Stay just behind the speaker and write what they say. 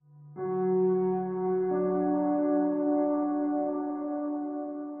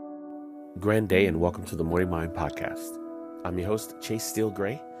Grand day and welcome to the Morning Mind Podcast. I'm your host, Chase Steele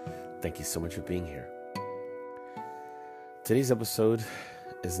Gray. Thank you so much for being here. Today's episode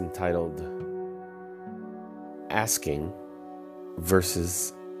is entitled Asking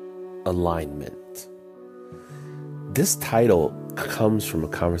versus Alignment. This title comes from a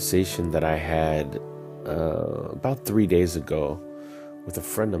conversation that I had about 3 days ago with a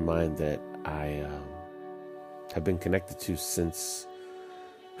friend of mine that I have been connected to since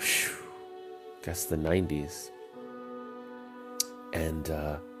the 90s. And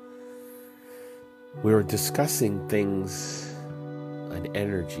we were discussing things and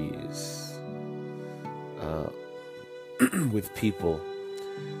energies with people,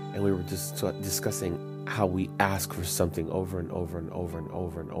 and we were just discussing how we ask for something over and over and over and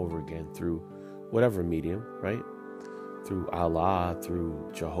over and over again through whatever medium, right? Through Allah,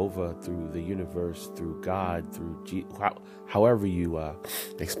 through Jehovah, through the universe, through God, through however you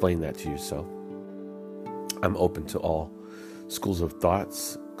explain that to yourself. I'm open to all schools of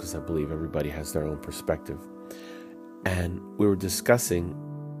thoughts because I believe everybody has their own perspective. And we were discussing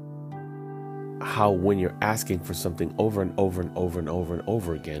how when you're asking for something over and over and over and over and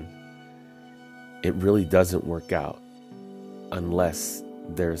over again, it really doesn't work out unless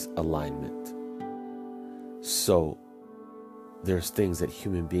there's alignment. So there's things that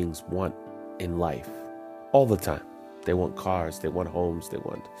human beings want in life all the time. They want cars, they want homes, they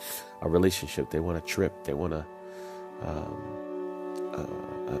want a relationship, they want a trip, they want a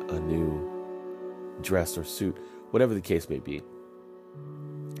new dress or suit, whatever the case may be.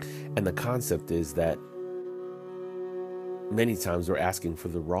 And the concept is that many times we're asking for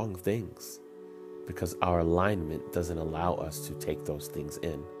the wrong things because our alignment doesn't allow us to take those things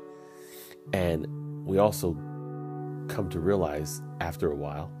in. And we also come to realize after a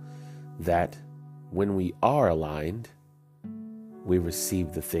while that when we are aligned, we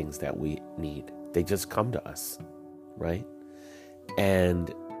receive the things that we need. They just come to us, right? And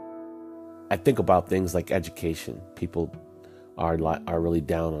I think about things like education. People are really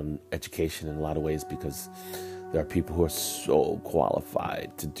down on education in a lot of ways because there are people who are so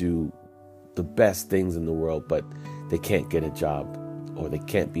qualified to do the best things in the world, but they can't get a job or they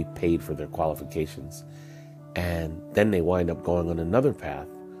can't be paid for their qualifications. And then they wind up going on another path,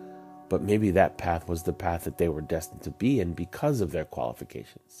 but maybe that path was the path that they were destined to be in because of their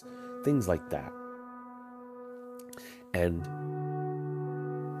qualifications. Things like that. And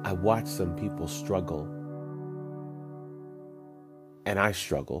I watch some people struggle, and I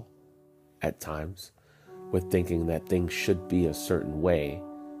struggle at times with thinking that things should be a certain way.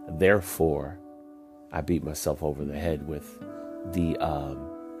 Therefore, I beat myself over the head with the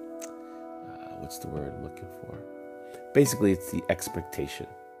what's the word I'm looking for? Basically, it's the expectation,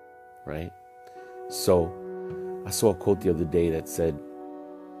 right? So I saw a quote the other day that said,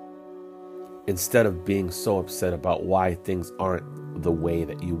 instead of being so upset about why things aren't the way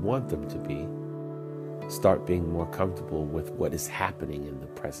that you want them to be, start being more comfortable with what is happening in the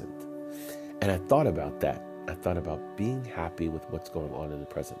present. And I thought about that. I thought about being happy with what's going on in the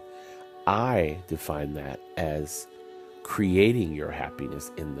present. I define that as creating your happiness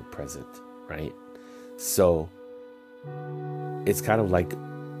in the present, right? So it's kind of like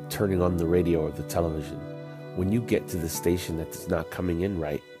turning on the radio or the television. When you get to the station that's not coming in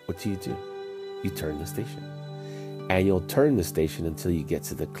right, what do? You turn the station. And you'll turn the station until you get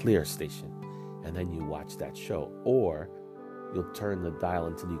to the clear station. And then you watch that show. Or you'll turn the dial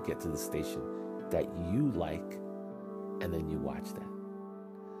until you get to the station that you like, and then you watch that.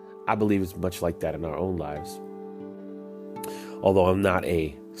 I believe it's much like that in our own lives. Although I'm not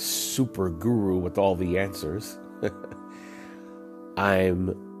a super guru with all the answers,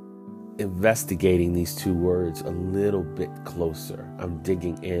 I'm investigating these two words a little bit closer. I'm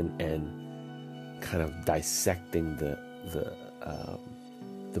digging in and kind of dissecting the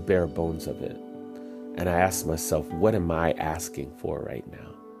bare bones of it. And I ask myself, what am I asking for right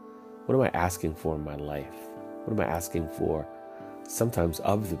now? What am I asking for in my life? What am I asking for sometimes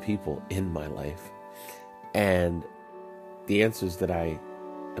of the people in my life? And the answers that I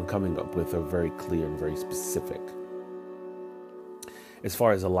am coming up with are very clear and very specific. As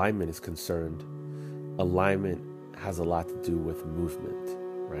far as alignment is concerned, alignment has a lot to do with movement,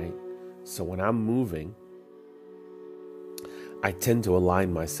 right? So when I'm moving, I tend to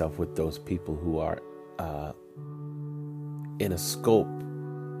align myself with those people who are in a scope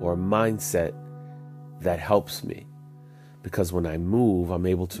or a mindset that helps me. Because when I move, I'm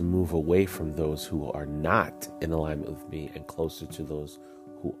able to move away from those who are not in alignment with me and closer to those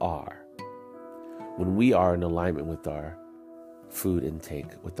who are. When we are in alignment with our food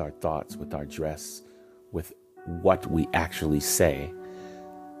intake, with our thoughts, with our dress, with what we actually say,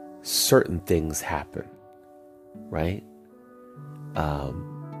 certain things happen, right?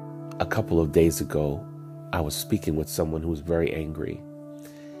 A couple of days ago, I was speaking with someone who was very angry.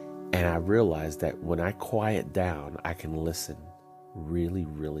 And I realized that when I quiet down, I can listen really,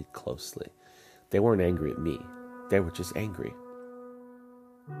 really closely. They weren't angry at me. They were just angry.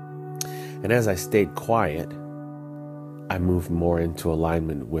 And as I stayed quiet, I moved more into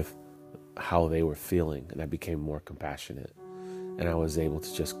alignment with how they were feeling, and I became more compassionate. And I was able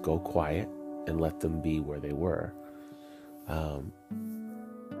to just go quiet and let them be where they were.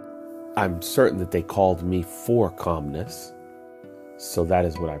 I'm certain that they called me for calmness, so that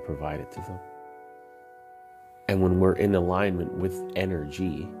is what I provided to them. And when we're in alignment with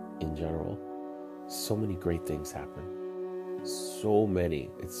energy in general, so many great things happen. So many.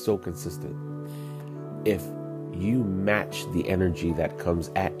 It's so consistent. If you match the energy that comes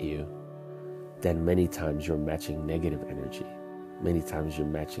at you, then many times you're matching negative energy. Many times you're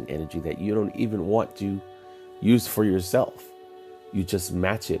matching energy that you don't even want to use for yourself. You just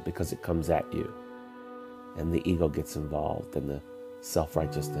match it because it comes at you. And the ego gets involved, and the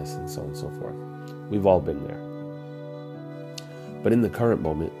self-righteousness, and so on and so forth. We've all been there. But in the current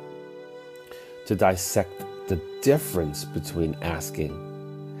moment, to dissect the difference between asking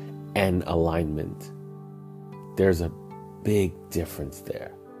and alignment, there's a big difference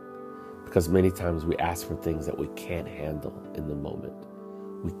there. Because many times we ask for things that we can't handle in the moment.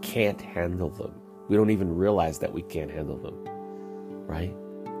 We can't handle them. We don't even realize that we can't handle them, right?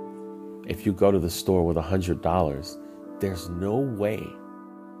 If you go to the store with $100, there's no way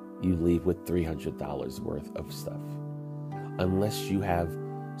you leave with $300 worth of stuff. Unless you have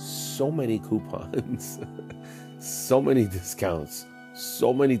so many coupons, so many discounts,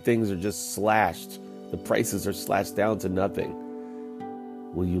 so many things are just slashed. The prices are slashed down to nothing.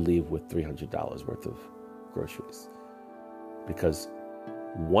 Will you leave with $300 worth of groceries? Because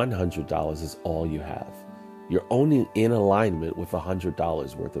 $100 is all you have. You're only in alignment with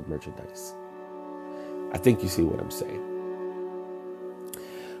 $100 worth of merchandise. I think you see what I'm saying.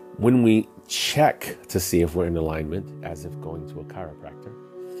 When we check to see if we're in alignment, as if going to a chiropractor,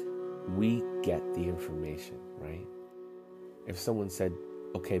 we get the information, right? If someone said,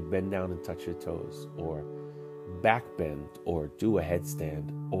 okay, bend down and touch your toes, or back bend, or do a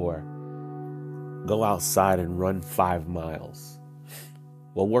headstand, or go outside and run 5 miles.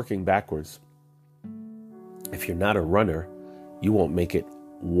 Well, working backwards, if you're not a runner, you won't make it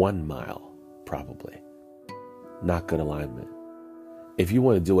 1 mile, probably. Not good alignment. If you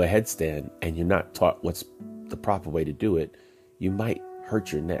want to do a headstand and you're not taught what's the proper way to do it, you might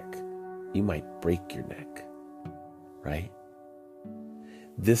hurt your neck. You might break your neck, right?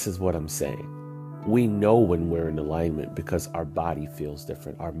 This is what I'm saying. We know when we're in alignment because our body feels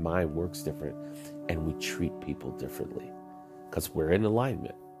different, our mind works different, and we treat people differently because we're in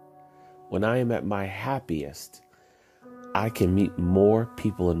alignment. When I am at my happiest, I can meet more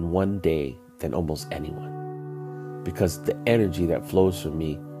people in one day than almost anyone because the energy that flows from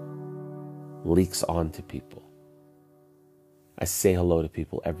me leaks onto people. I say hello to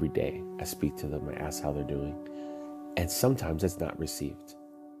people every day. I speak to them. I ask how they're doing. And sometimes it's not received.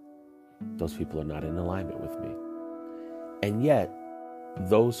 Those people are not in alignment with me. And yet,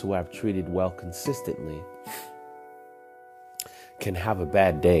 those who I've treated well consistently can have a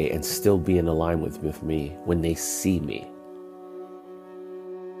bad day and still be in alignment with me when they see me.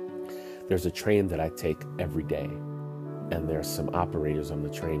 There's a train that I take every day, and there's some operators on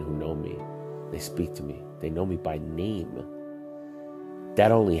the train who know me. They speak to me. They know me by name.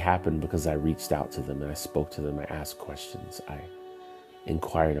 That only happened because I reached out to them and I spoke to them. I asked questions. I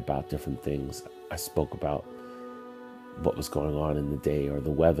inquired about different things. I spoke about what was going on in the day or the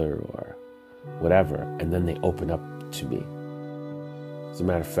weather or whatever. And then they opened up to me. As a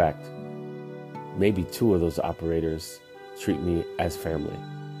matter of fact, maybe 2 of those operators treat me as family.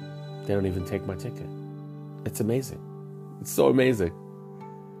 They don't even take my ticket. It's amazing. It's so amazing.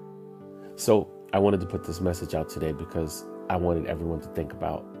 So I wanted to put this message out today because I wanted everyone to think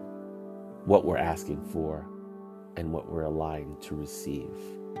about what we're asking for and what we're aligned to receive.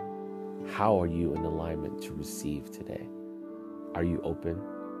 How are you in alignment to receive today? Are you open?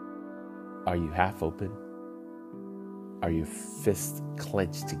 Are you half open? Are your fists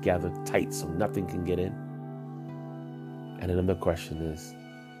clenched together tight so nothing can get in? And another question is,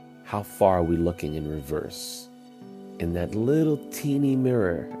 how far are we looking in reverse? In that little teeny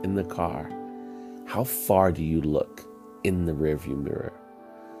mirror in the car, how far do you look in the rearview mirror?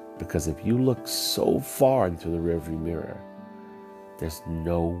 Because if you look so far into the rearview mirror, there's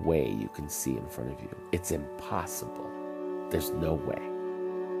no way you can see in front of you. It's impossible. There's no way.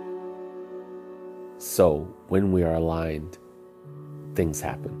 So when we are aligned, things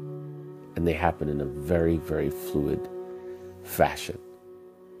happen. and they happen in a very, very fluid fashion.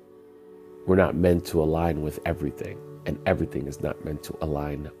 We're not meant to align with everything, and everything is not meant to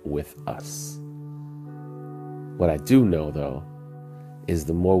align with us. What I do know, though, is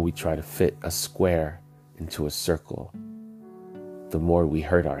the more we try to fit a square into a circle, the more we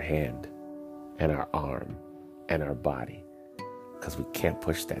hurt our hand and our arm and our body, because we can't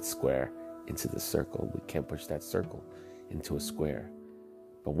push that square into the circle. We can't push that circle into a square.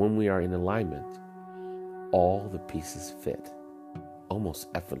 But when we are in alignment, all the pieces fit almost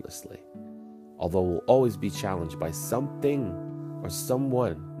effortlessly. Although we'll always be challenged by something or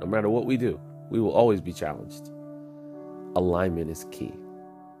someone, no matter what we do, we will always be challenged. Alignment is key.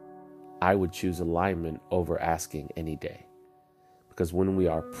 I would choose alignment over asking any day. Because when we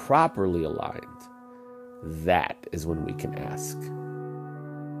are properly aligned, that is when we can ask.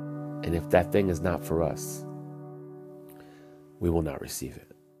 And if that thing is not for us, we will not receive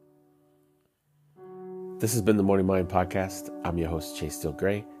it. This has been the Morning Mind Podcast. I'm your host, Chase Steele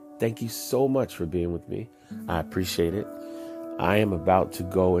Gray. Thank you so much for being with me. I appreciate it. I am about to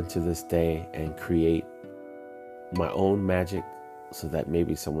go into this day and create my own magic so that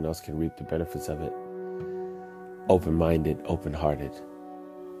maybe someone else can reap the benefits of it. Open-minded, open-hearted.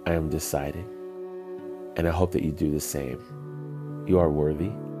 I am deciding. And I hope that you do the same. You are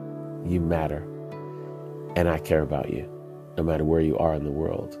worthy. You matter. And I care about you, no matter where you are in the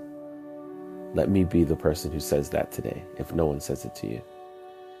world. Let me be the person who says that today, if no one says it to you.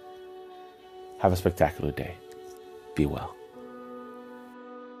 Have a spectacular day. Be well.